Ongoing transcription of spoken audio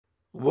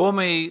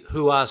Warmi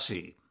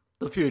Huasi,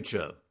 the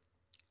future.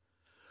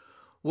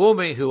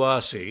 Warmi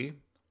Huasi,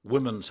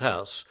 Women's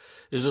House,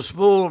 is a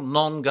small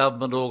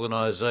non-government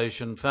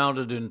organisation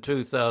founded in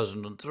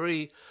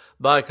 2003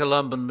 by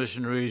Colombian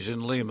missionaries in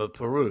Lima,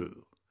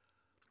 Peru.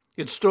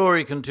 Its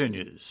story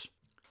continues.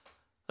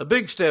 A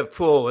big step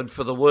forward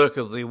for the work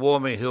of the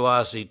Warmi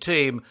Huasi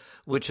team,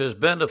 which has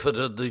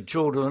benefited the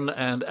children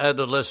and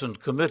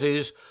adolescent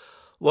committees,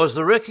 was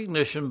the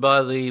recognition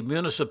by the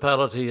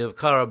municipality of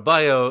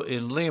Caraballo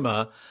in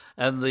Lima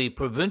and the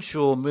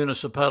provincial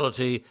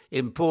municipality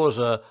in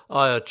Porza,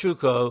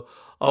 Ayacucho,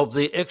 of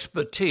the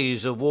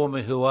expertise of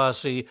Warmi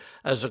Huasi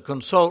as a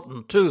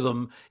consultant to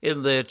them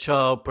in their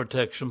child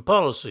protection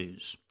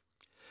policies.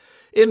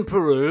 In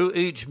Peru,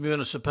 each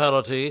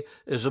municipality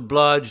is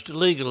obliged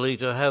legally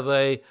to have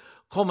a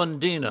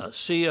comundina,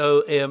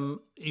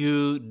 C-O-M-U-D-E-N-N-A,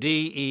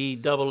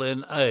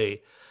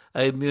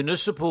 a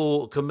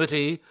municipal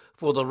committee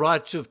for the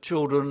rights of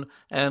children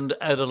and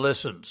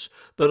adolescents,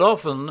 but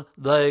often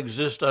they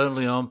exist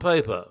only on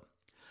paper.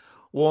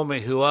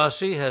 Warmi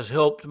Huasi has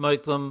helped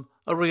make them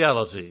a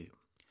reality.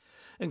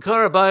 In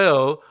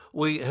Caraballo,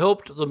 we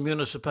helped the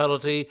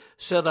municipality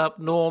set up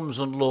norms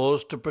and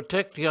laws to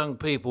protect young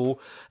people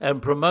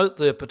and promote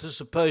their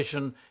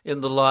participation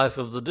in the life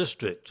of the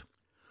district.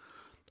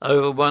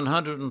 Over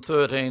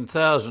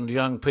 113,000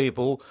 young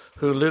people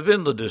who live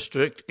in the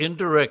district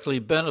indirectly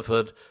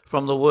benefit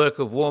from the work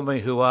of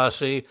Warmi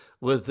Huasi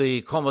with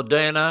the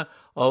Comodena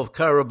of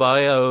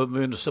Caraballo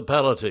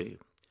municipality.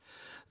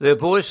 Their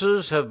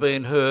voices have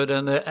been heard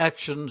and their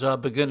actions are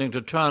beginning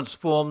to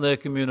transform their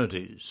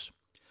communities.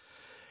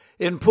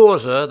 In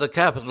Porza, the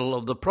capital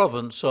of the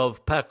province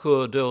of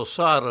Pacur del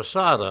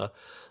Sarasara,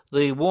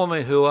 the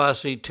Warmi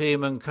Huasi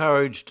team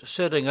encouraged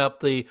setting up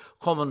the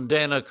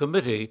Comodena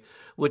Committee,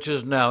 which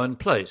is now in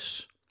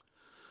place.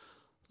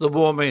 The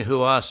Warmi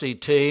Huasi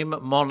team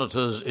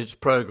monitors its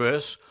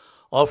progress,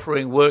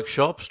 offering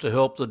workshops to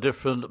help the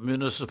different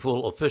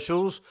municipal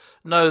officials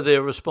know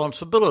their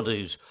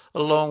responsibilities,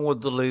 along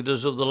with the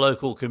leaders of the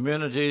local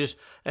communities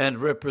and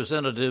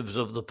representatives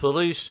of the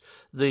police,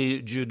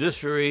 the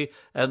judiciary,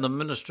 and the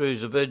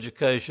ministries of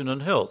education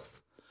and health.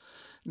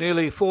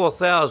 Nearly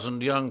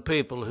 4,000 young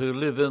people who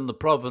live in the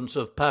province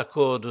of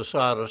Pacur de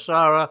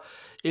Sarasara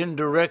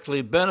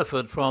indirectly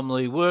benefit from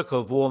the work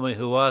of Warmi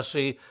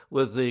Huasi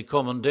with the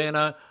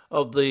Comodena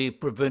of the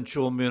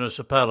provincial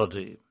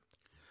municipality.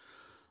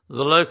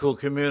 The local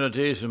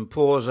communities in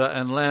Porza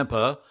and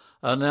Lampa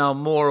are now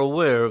more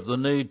aware of the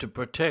need to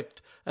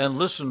protect and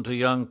listen to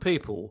young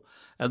people,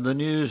 and the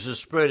news is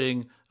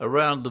spreading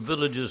around the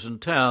villages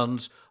and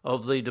towns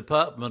of the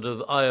department of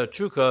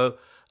Ayacucho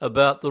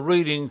about the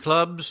reading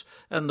clubs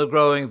and the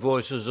growing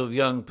voices of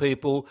young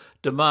people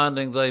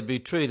demanding they be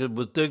treated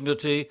with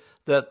dignity,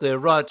 that their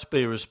rights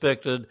be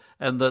respected,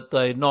 and that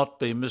they not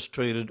be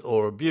mistreated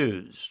or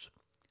abused.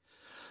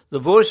 The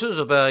voices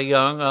of our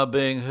young are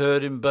being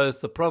heard in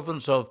both the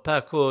province of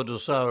Pacur de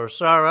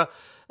Sarasara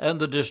and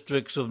the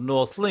districts of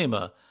North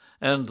Lima,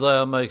 and they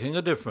are making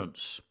a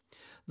difference.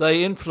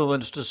 They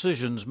influence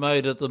decisions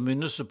made at the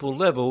municipal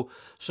level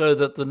so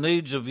that the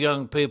needs of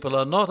young people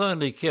are not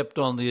only kept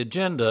on the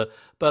agenda,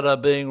 but are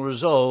being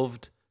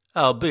resolved,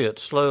 albeit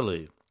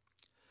slowly.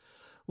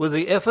 With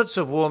the efforts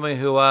of Warmi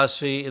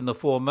Huasi in the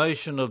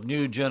formation of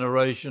new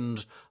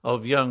generations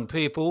of young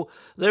people,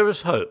 there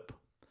is hope.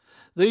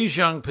 These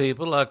young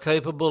people are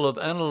capable of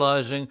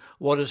analysing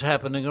what is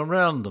happening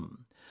around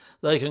them.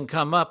 They can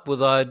come up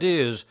with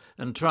ideas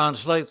and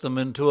translate them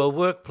into a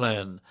work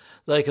plan.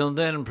 They can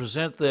then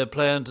present their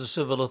plan to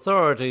civil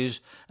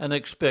authorities and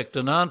expect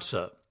an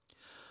answer.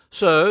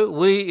 So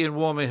we in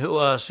Warmi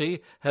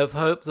Huasi have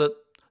hope that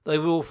they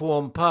will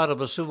form part of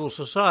a civil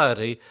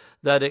society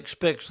that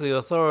expects the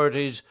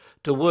authorities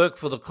to work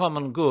for the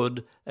common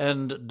good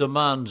and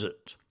demands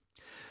it.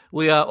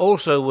 We are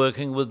also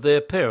working with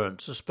their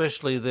parents,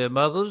 especially their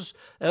mothers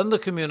and the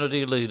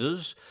community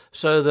leaders,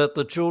 so that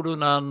the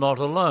children are not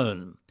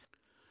alone.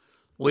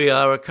 We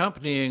are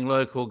accompanying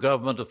local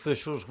government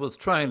officials with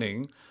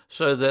training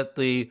so that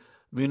the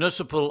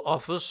Municipal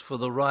Office for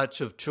the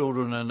Rights of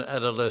Children and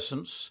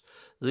Adolescents,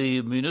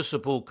 the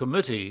Municipal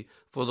Committee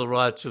for the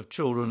Rights of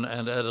Children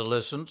and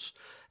Adolescents,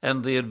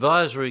 and the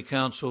Advisory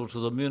Council to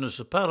the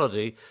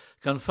municipality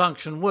can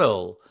function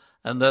well,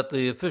 and that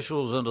the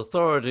officials and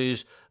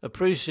authorities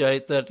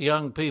appreciate that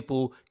young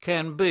people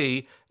can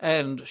be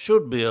and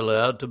should be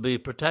allowed to be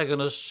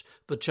protagonists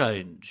for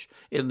change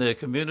in their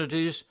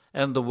communities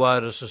and the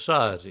wider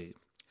society.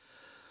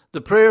 The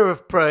prayer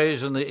of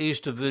praise in the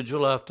Easter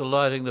Vigil after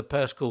lighting the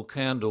Paschal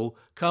candle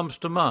comes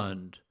to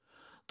mind.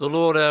 The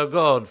Lord our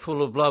God,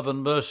 full of love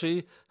and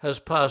mercy, has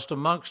passed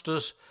amongst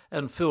us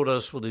and filled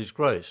us with his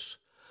grace.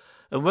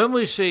 And when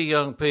we see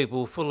young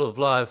people full of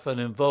life and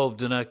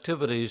involved in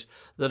activities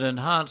that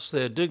enhance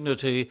their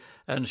dignity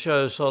and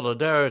show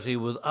solidarity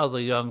with other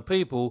young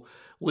people,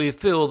 we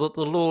feel that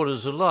the Lord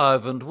is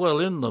alive and well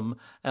in them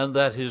and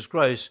that his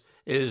grace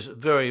is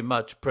very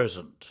much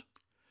present.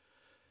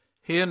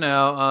 Here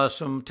now are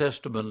some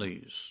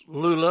testimonies.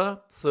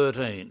 Lula,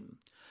 13.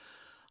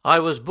 I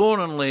was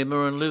born in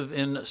Lima and live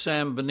in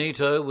San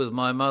Benito with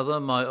my mother,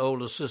 my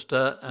older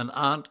sister, an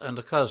aunt and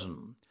a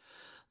cousin.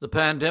 The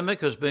pandemic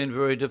has been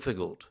very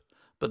difficult,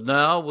 but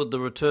now, with the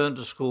return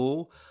to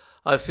school,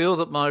 I feel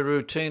that my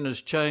routine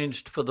has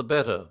changed for the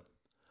better.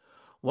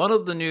 One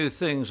of the new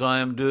things I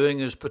am doing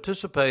is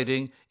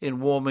participating in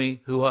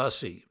Warmi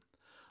Huasi.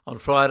 On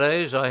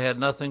Fridays I had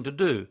nothing to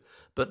do,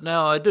 but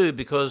now I do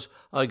because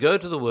I go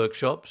to the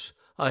workshops,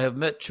 I have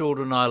met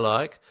children I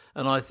like,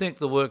 and I think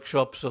the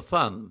workshops are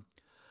fun.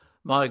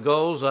 My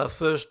goals are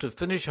first to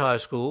finish high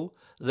school,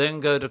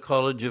 then go to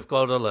college if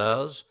God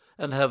allows,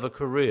 and have a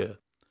career.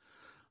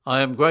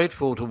 I am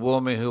grateful to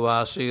Warmi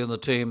Huasi and the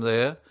team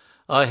there.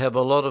 I have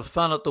a lot of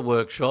fun at the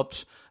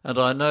workshops, and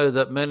I know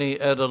that many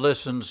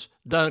adolescents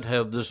don't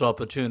have this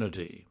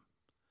opportunity.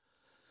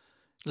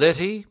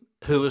 Letty,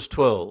 who is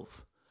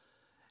 12.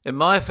 In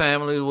my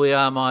family we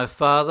are my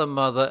father,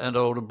 mother and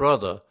older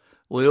brother.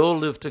 We all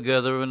live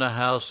together in a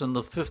house in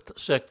the 5th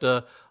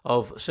sector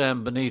of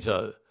San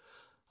Benito.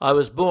 I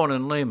was born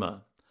in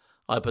Lima.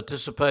 I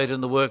participate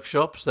in the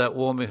workshops that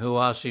Warmi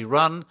Huasi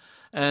run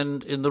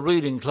and in the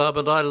reading club,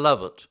 and I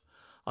love it.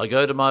 I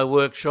go to my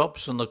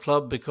workshops and the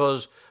club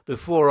because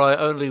before I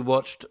only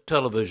watched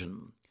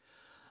television.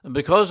 And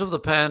because of the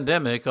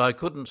pandemic, I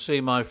couldn't see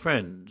my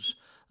friends,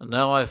 and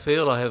now I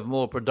feel I have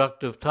more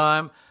productive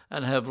time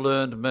and have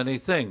learned many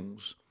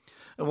things.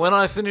 And when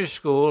I finish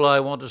school, I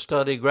want to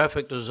study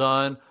graphic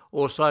design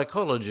or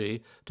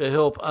psychology to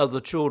help other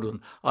children.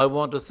 I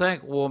want to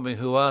thank Warmi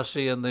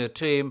Huasi and their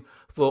team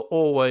for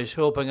always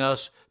helping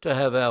us to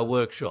have our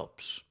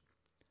workshops.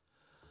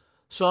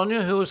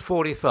 Sonia, who is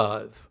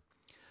 45.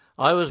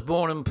 I was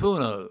born in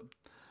Puno.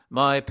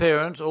 My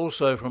parents,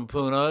 also from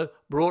Puno,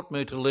 brought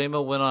me to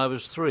Lima when I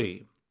was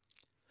 3.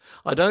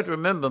 I don't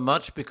remember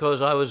much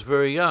because I was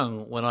very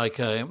young when I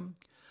came.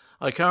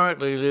 I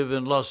currently live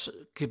in Los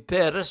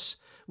Quiperes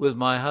with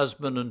my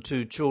husband and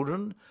 2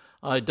 children.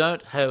 I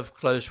don't have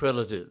close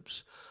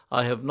relatives.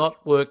 I have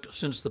not worked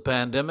since the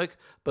pandemic,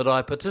 but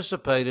I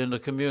participate in a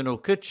communal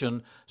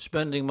kitchen,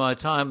 spending my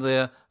time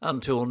there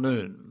until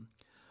noon.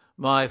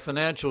 My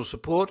financial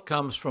support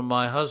comes from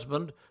my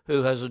husband,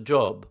 who has a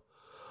job.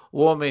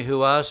 Warmi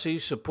Huasi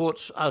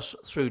supports us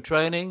through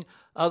training,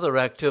 other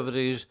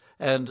activities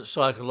and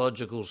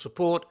psychological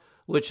support,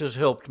 which has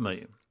helped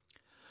me.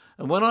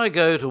 And when I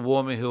go to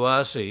Warmi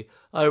Huasi,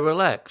 I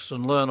relax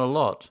and learn a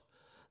lot.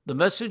 The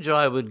message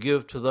I would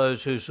give to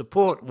those who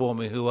support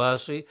Warmi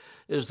Huasi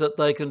is that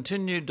they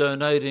continue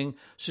donating,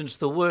 since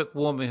the work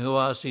Warmi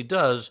Huasi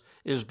does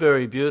is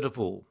very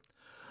beautiful.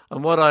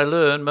 And what I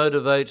learn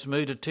motivates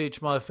me to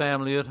teach my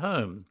family at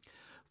home.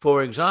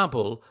 For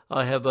example,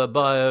 I have a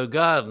bio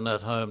garden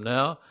at home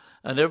now,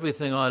 and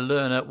everything I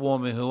learn at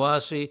Warmi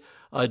Huasi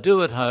I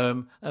do at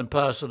home and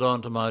pass it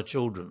on to my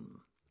children.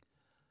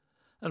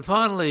 And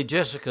finally,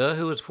 Jessica,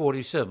 who is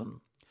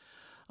 47.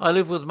 I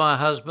live with my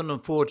husband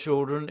and 4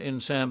 children in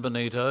San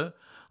Benito.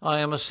 I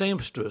am a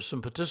seamstress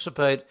and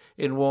participate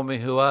in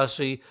Warmi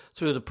Huasi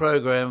through the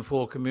program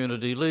for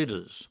community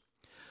leaders.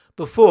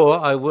 Before,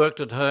 I worked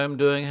at home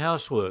doing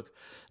housework.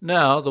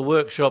 Now the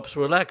workshops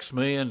relax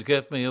me and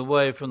get me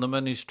away from the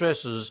many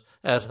stresses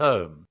at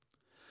home.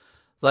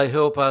 They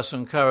help us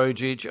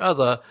encourage each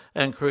other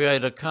and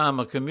create a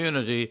calmer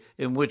community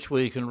in which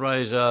we can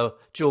raise our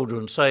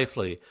children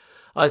safely.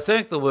 I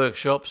thank the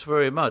workshops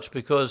very much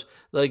because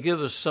they give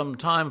us some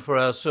time for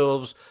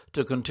ourselves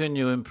to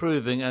continue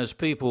improving as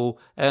people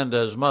and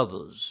as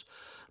mothers.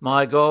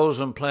 My goals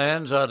and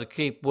plans are to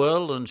keep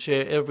well and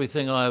share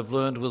everything I have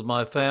learned with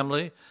my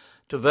family,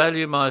 to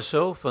value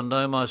myself and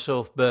know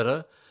myself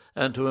better,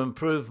 and to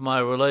improve my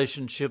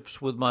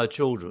relationships with my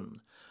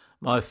children.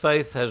 My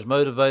faith has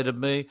motivated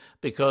me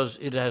because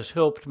it has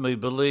helped me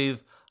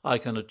believe I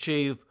can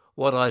achieve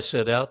what I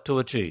set out to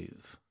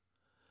achieve.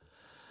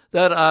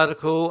 That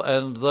article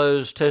and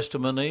those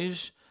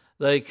testimonies,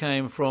 they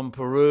came from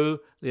Peru.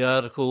 The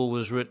article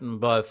was written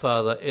by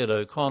Father Ed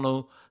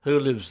O'Connell, who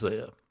lives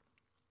there.